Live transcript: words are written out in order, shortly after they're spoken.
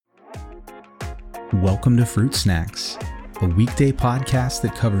Welcome to Fruit Snacks, a weekday podcast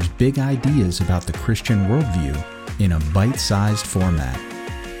that covers big ideas about the Christian worldview in a bite-sized format.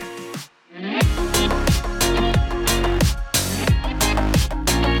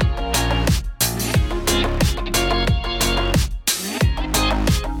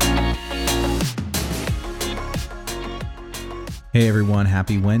 Hey everyone,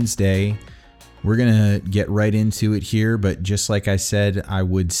 happy Wednesday. We're going to get right into it here, but just like I said I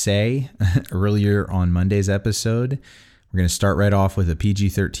would say earlier on Monday's episode, we're going to start right off with a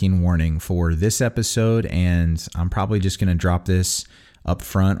PG-13 warning for this episode, and I'm probably just going to drop this up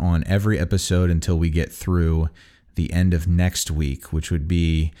front on every episode until we get through the end of next week, which would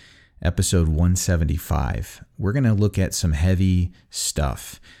be episode 175. We're going to look at some heavy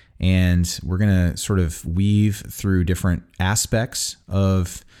stuff, and we're going to sort of weave through different aspects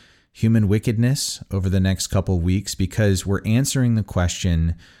of human wickedness over the next couple of weeks because we're answering the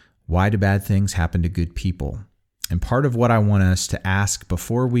question, why do bad things happen to good people? And part of what I want us to ask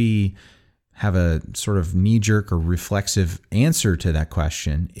before we have a sort of knee-jerk or reflexive answer to that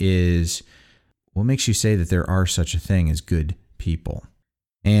question is, what makes you say that there are such a thing as good people?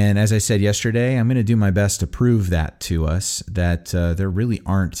 And as I said yesterday, I'm going to do my best to prove that to us, that there really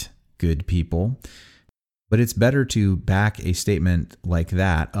aren't good people. But it's better to back a statement like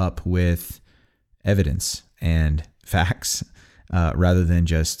that up with evidence and facts rather than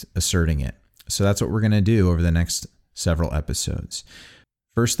just asserting it. So that's what we're going to do over the next several episodes.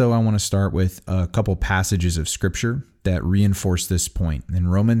 First, though, I want to start with a couple passages of Scripture that reinforce this point. In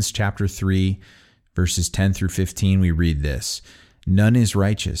Romans chapter 3, verses 10 through 15, we read this: "None is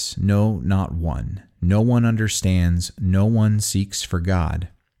righteous, no, not one. No one understands, no one seeks for God.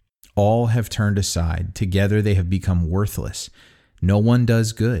 All have turned aside. Together they have become worthless. No one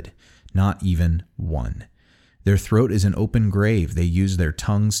does good, not even one. Their throat is an open grave. They use their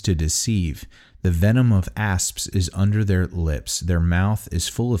tongues to deceive. The venom of asps is under their lips. Their mouth is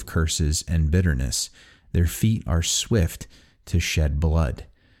full of curses and bitterness. Their feet are swift to shed blood."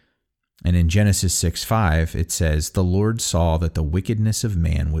 And in Genesis 6:5, it says, "The Lord saw that the wickedness of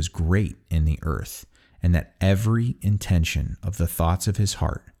man was great in the earth, and that every intention of the thoughts of his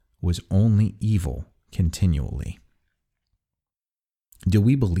heart was only evil continually." Do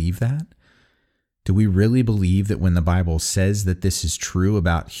we believe that? Do we really believe that when the Bible says that this is true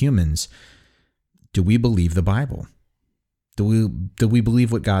about humans, do we believe the Bible? Do we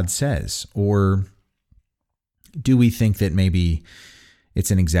believe what God says? Or do we think that maybe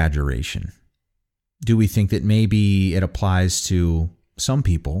it's an exaggeration? Do we think that maybe it applies to some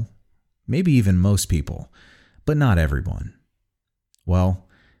people, maybe even most people, but not everyone? Well,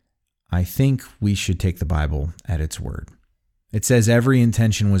 I think we should take the Bible at its word. It says every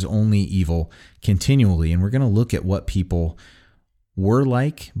intention was only evil continually, and we're going to look at what people were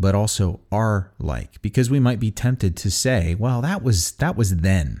like, but also are like, because we might be tempted to say, well, that was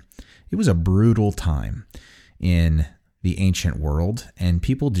then. It was a brutal time in the ancient world, and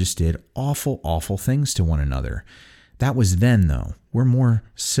people just did awful, awful things to one another. That was then, though. We're more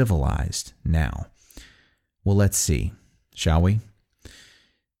civilized now. Well, let's see, shall we?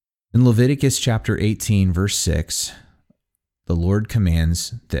 In Leviticus chapter 18, verse 6, the Lord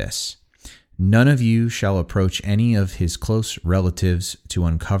commands this: "None of you shall approach any of his close relatives to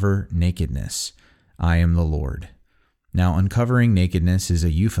uncover nakedness. I am the Lord." Now, uncovering nakedness is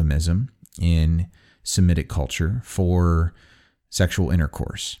a euphemism in Semitic culture for sexual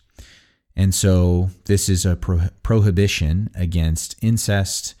intercourse. And so this is a prohibition against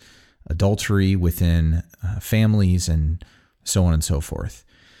incest, adultery within families, and so on and so forth.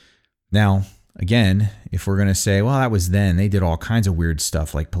 Now, again, if we're going to say, well, that was then, they did all kinds of weird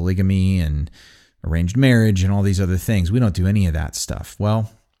stuff like polygamy and arranged marriage and all these other things. We don't do any of that stuff.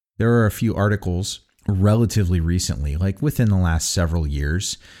 Well, there are a few articles relatively recently, like within the last several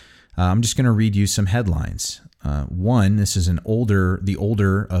years. I'm just going to read you some headlines. One, this is the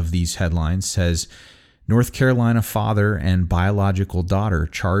older of these headlines, says, "North Carolina father and biological daughter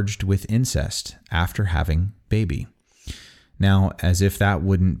charged with incest after having baby." Now, as if that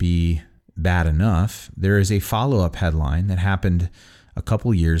wouldn't be bad enough, there is a follow-up headline that happened a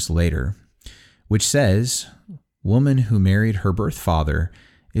couple years later, which says, "Woman who married her birth father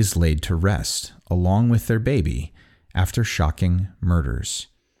is laid to rest, along with their baby, after shocking murders."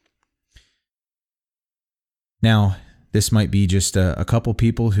 Now, this might be just a couple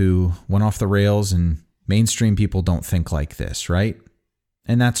people who went off the rails, and mainstream people don't think like this, right?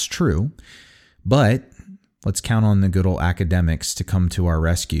 And that's true, but let's count on the good old academics to come to our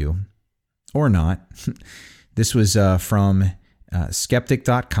rescue. Or not. This was from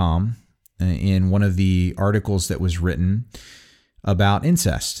skeptic.com in one of the articles that was written about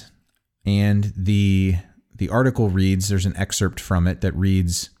incest. And the article reads, there's an excerpt from it that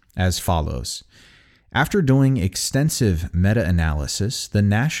reads as follows. After doing extensive meta-analysis, the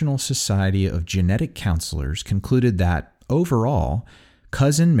National Society of Genetic Counselors concluded that, overall,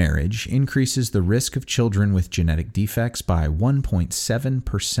 cousin marriage increases the risk of children with genetic defects by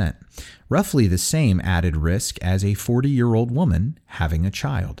 1.7%, roughly the same added risk as a 40-year-old woman having a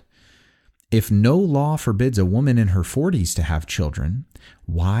child. If no law forbids a woman in her 40s to have children,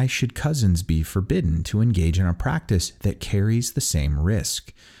 why should cousins be forbidden to engage in a practice that carries the same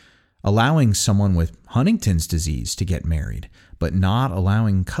risk? Allowing someone with Huntington's disease to get married, but not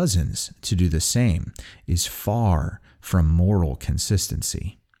allowing cousins to do the same, is far from moral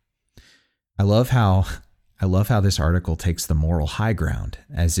consistency. I love how this article takes the moral high ground,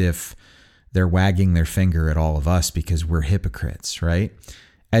 as if they're wagging their finger at all of us because we're hypocrites, right?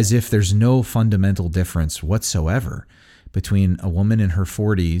 As if there's no fundamental difference whatsoever between a woman in her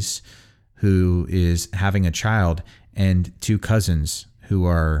 40s who is having a child and two cousins who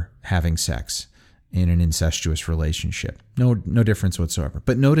are having sex in an incestuous relationship. No difference whatsoever.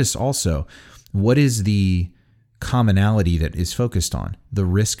 But notice also, what is the commonality that is focused on? The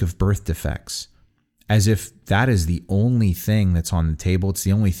risk of birth defects. As if that is the only thing that's on the table. It's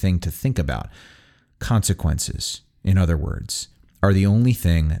the only thing to think about. Consequences, in other words, are the only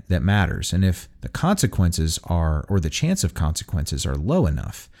thing that matters. And if the consequences are, or the chance of consequences are low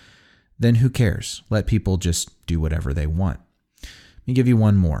enough, then who cares? Let people just do whatever they want. Let me give you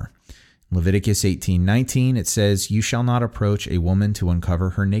one more. Leviticus 18:19, it says, "You shall not approach a woman to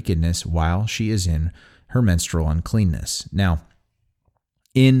uncover her nakedness while she is in her menstrual uncleanness." Now,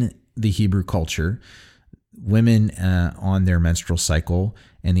 in the Hebrew culture, women on their menstrual cycle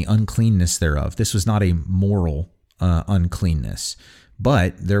and the uncleanness thereof, this was not a moral uncleanness,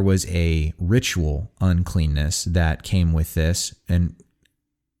 but there was a ritual uncleanness that came with this and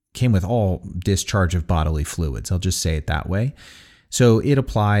came with all discharge of bodily fluids. I'll just say it that way. So it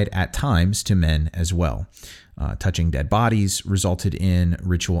applied at times to men as well. Touching dead bodies resulted in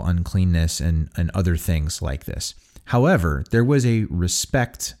ritual uncleanness and other things like this. However, there was a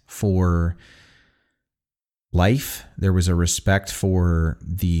respect for life. There was a respect for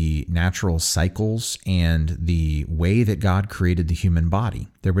the natural cycles and the way that God created the human body.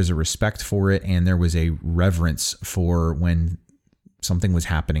 There was a respect for it, and there was a reverence for when something was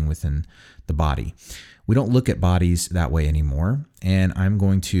happening within the body. We don't look at bodies that way anymore, and I'm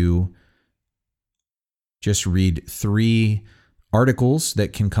going to just read 3 articles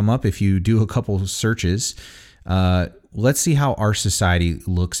that can come up if you do a couple of searches. Let's see how our society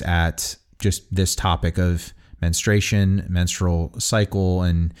looks at just this topic of menstruation, menstrual cycle,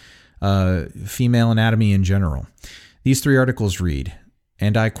 and female anatomy in general. These 3 articles read,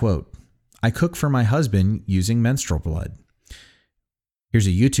 and I quote, "I cook for my husband using menstrual blood." Here's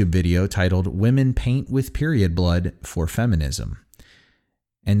a YouTube video titled, "Women Paint with Period Blood for Feminism."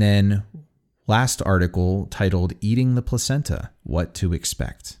 And then last article titled, "Eating the Placenta, What to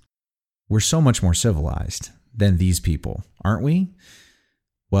Expect." We're so much more civilized than these people, aren't we?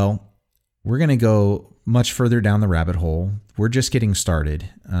 Well, we're going to go much further down the rabbit hole. We're just getting started.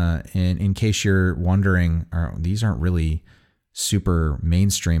 And in case you're wondering, these aren't really super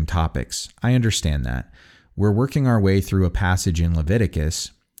mainstream topics. I understand that. We're working our way through a passage in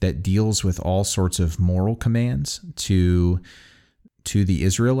Leviticus that deals with all sorts of moral commands to the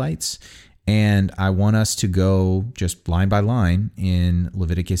Israelites. And I want us to go just line by line in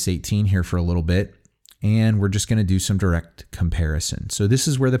Leviticus 18 here for a little bit. And we're just going to do some direct comparison. So this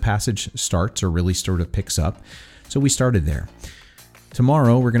is where the passage starts, or really sort of picks up. So we started there.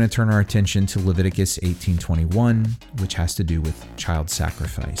 Tomorrow, we're going to turn our attention to Leviticus 18:21, which has to do with child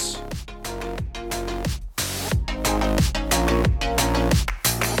sacrifice.